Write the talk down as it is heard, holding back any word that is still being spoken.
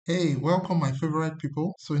Hey, welcome my favorite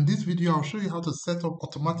people. So in this video, I'll show you how to set up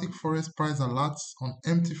automatic Forex price alerts on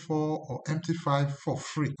MT4 or MT5 for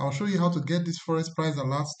free. I'll show you how to get these Forex price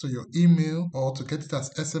alerts to your email or to get it as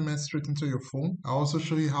SMS straight into your phone. I'll also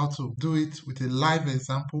show you how to do it with a live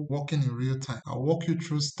example working in real time. I'll walk you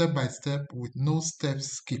through step by step with no steps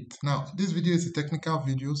skipped. Now, this video is a technical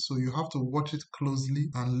video, so you have to watch it closely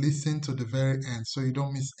and listen to the very end so you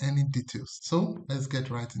don't miss any details. So let's get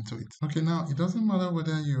right into it. Okay, now it doesn't matter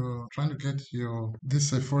whether you're trying to get your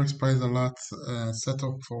this Forex price alert set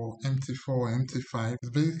up for MT4 or MT5. It's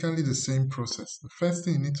basically the same process. The first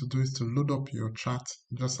thing you need to do is to load up your chart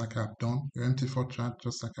just like I've done, your MT4 chart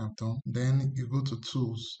just like I've done. Then you go to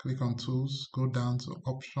tools, click on tools, go down to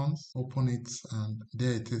options, open it, and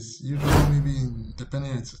there it is. Usually maybe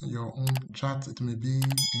depending on your own chart, it may be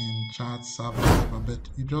in chart server, but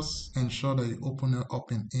you just ensure that you open it up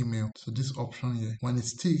in email. So this option here, when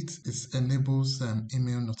it's ticked, it enables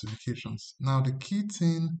email notifications. Now the key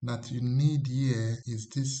thing that you need here is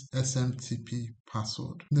this SMTP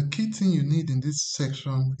password. The key thing you need in this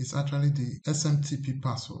section is actually the SMTP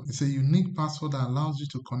password. It's a unique password that allows you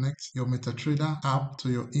to connect your MetaTrader app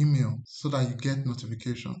to your email so that you get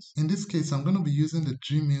notifications. In this case, I'm going to be using the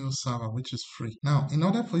Gmail server, which is free. Now, in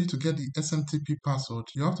order for you to get the SMTP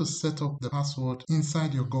password, you have to set up the password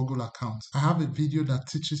inside your Google account. I have a video that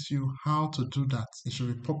teaches you how to do that. It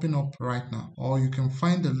should be popping up right now, or you can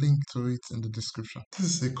find the link to it in the description.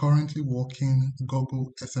 This is a currently working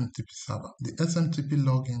Google SMTP server. The SMTP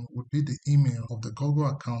login would be the email of the Google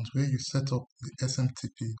account where you set up the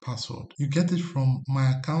SMTP password. You get it from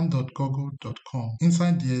myaccount.google.com.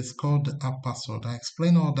 Inside there is called the app password. I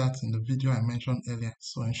explained all that in the video I mentioned earlier,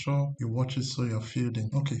 so ensure you watch it so you're filled in.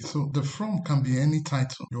 Okay, so the from can be any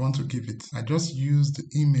title you want to give it. I just used the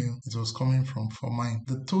email it was coming from for mine.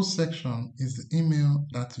 The to section is the email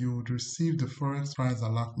that you would receive the Forex price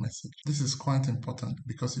alert message. This is quite important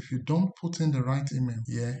because if you don't put in the right email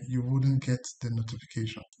here, you wouldn't get the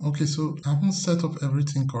notification. Okay, so I haven't set up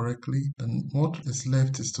everything correctly. Then what is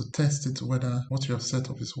left is to test it whether what you have set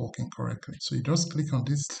up is working correctly. So you just click on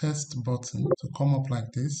this test button to come up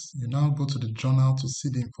like this. You now go to the journal to see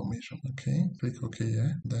the information. Okay, click OK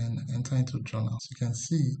here, then enter into journal. So you can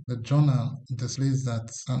see the journal displays that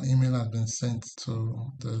an email has been sent to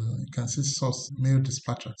you can see source mail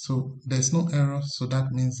dispatcher. So there's no error, so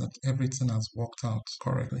that means that everything has worked out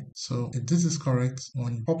correctly. So if this is correct,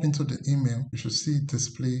 when you pop into the email, you should see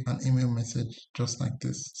display an email message just like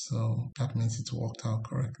this. So that means it worked out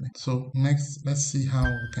correctly. So next, let's see how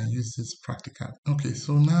we can use this practically. Okay,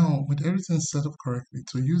 so now with everything set up correctly,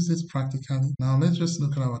 to use this practically, now let's just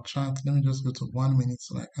look at our chart. Let me just go to 1 minute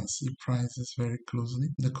so I can see prices very closely.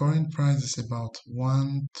 The current price is about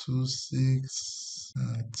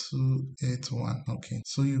 126.281. Okay,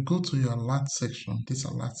 so you go to your alert section, this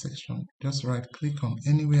alert section, just right click on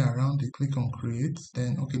anywhere around it, click on create.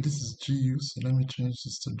 Then okay, this is GU, so let me change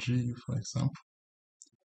this to GU for example.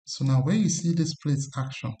 So now where you see this place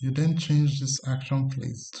action, you then change this action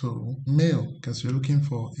place to mail because you're looking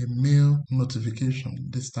for a mail notification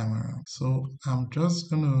this time around. So I'm just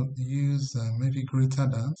going to use maybe greater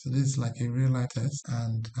than. So this is like a real life test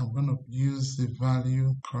and I'm going to use the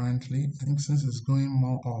value currently. I think since it's going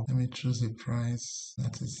more up, let me choose a price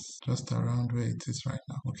that is just around where it is right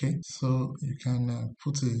now. Okay, so you can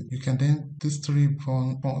you can then, these 3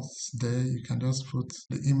 points there, you can just put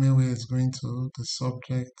the email where it's going to, the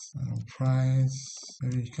subject, price.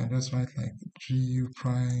 Maybe you can just write like GU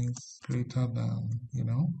price greater than,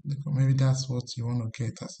 maybe that's what you want to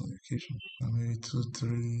get as notification. Maybe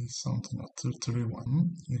 23 something or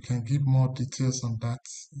 231. You can give more details on that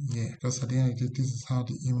here because at the end of the day, this is how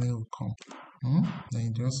the email will come. Then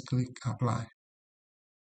you just click apply.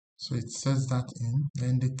 So it sets that in.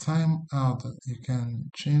 Then the time out, you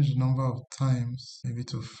can change the number of times, maybe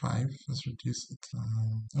to 5. Let's reduce it.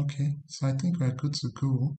 Okay, so I think we're good to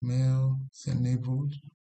go. Mail is enabled.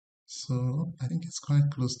 So I think it's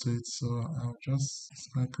quite close to it. So it's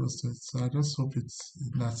quite close to it. So I just hope it's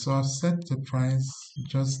that. So I've set the price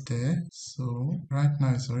just there. So right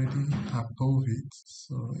now it's already above it.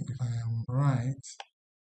 So if I am right,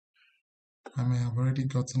 I may have already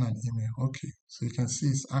gotten an email. Okay, so you can see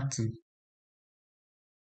it's active. You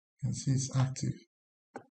can see it's active.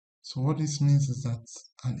 So what this means is that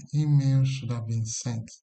an email should have been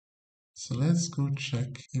sent. So let's go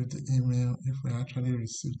check if we actually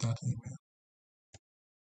received that email.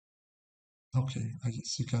 Okay,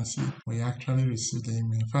 so you can see we actually received the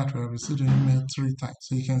email. In fact, we have received the email 3 times.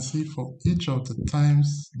 So you can see for each of the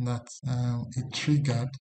times that it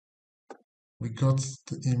triggered, we got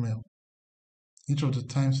the email. each of the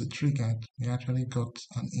times it triggered, we actually got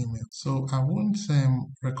an email. So I won't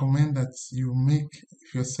recommend that you make,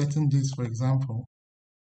 if you're setting this, for example,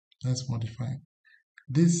 let's modify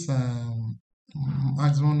this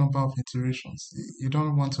maximum number of iterations. You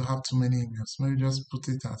don't want to have too many emails. Maybe just put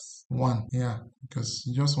it as one. Yeah, because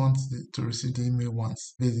you just want to receive the email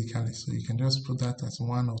once, basically. So you can just put that as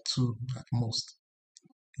one or two at most.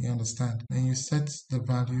 You understand? Then you set the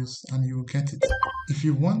values and you will get it. If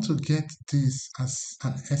you want to get this as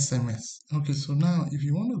an SMS, okay, so now if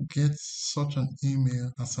you want to get such an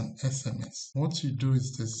email as an SMS, what you do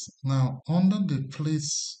is this. Now, under the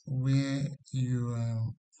place where you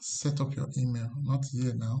set up your email, not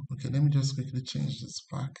here now. Okay, let me just quickly change this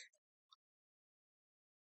back.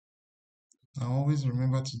 I always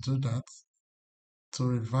remember to do that, to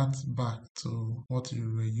revert back to what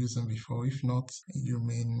you were using before. If not,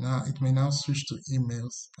 it may now switch to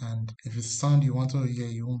emails, and if it's sound you want to hear,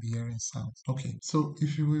 you won't be hearing sound. Okay, so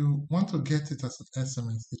if you will want to get it as an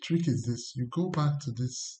SMS, the trick is this. You go back to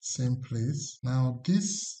this same place. Now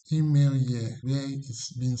this email here, where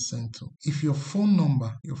it's being sent to, if your phone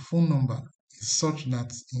number is such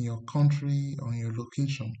that in your country or in your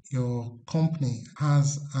location, your company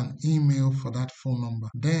has an email for that phone number,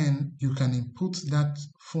 then you can input that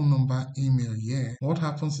phone number email here. What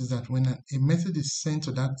happens is that when a message is sent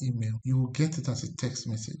to that email, you will get it as a text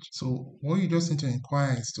message. So what you just need to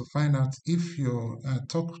inquire is to find out if you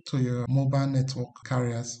talk to your mobile network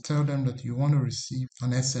carriers, tell them that you want to receive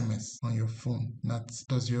an SMS on your phone. That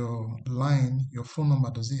does your phone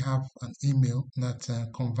number, does it have an email that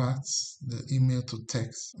converts the email to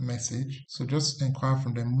text message? So just inquire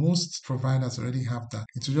from them. Most providers already have that.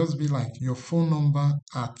 It will just be like your phone number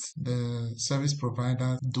at the service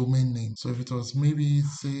provider domain name. So if it was maybe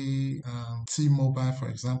say T-Mobile, for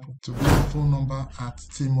example, to be your phone number at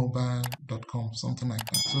tmobile.com, something like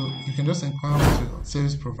that. So you can just inquire with your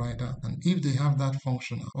service provider, and if they have that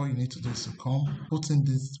function, all you need to do is to come, put in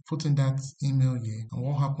that email here, and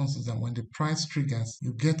what happens is that when the price triggers,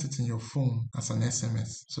 you get it in your phone as an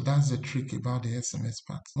SMS. So that's the trick about the SMS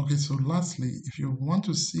part. Okay, so lastly, if you want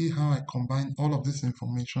to see how I combine all of this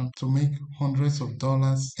information to make hundreds of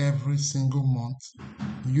dollars every single month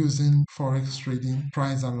using Forex trading,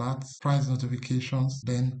 price alerts, price notifications,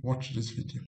 then watch this video.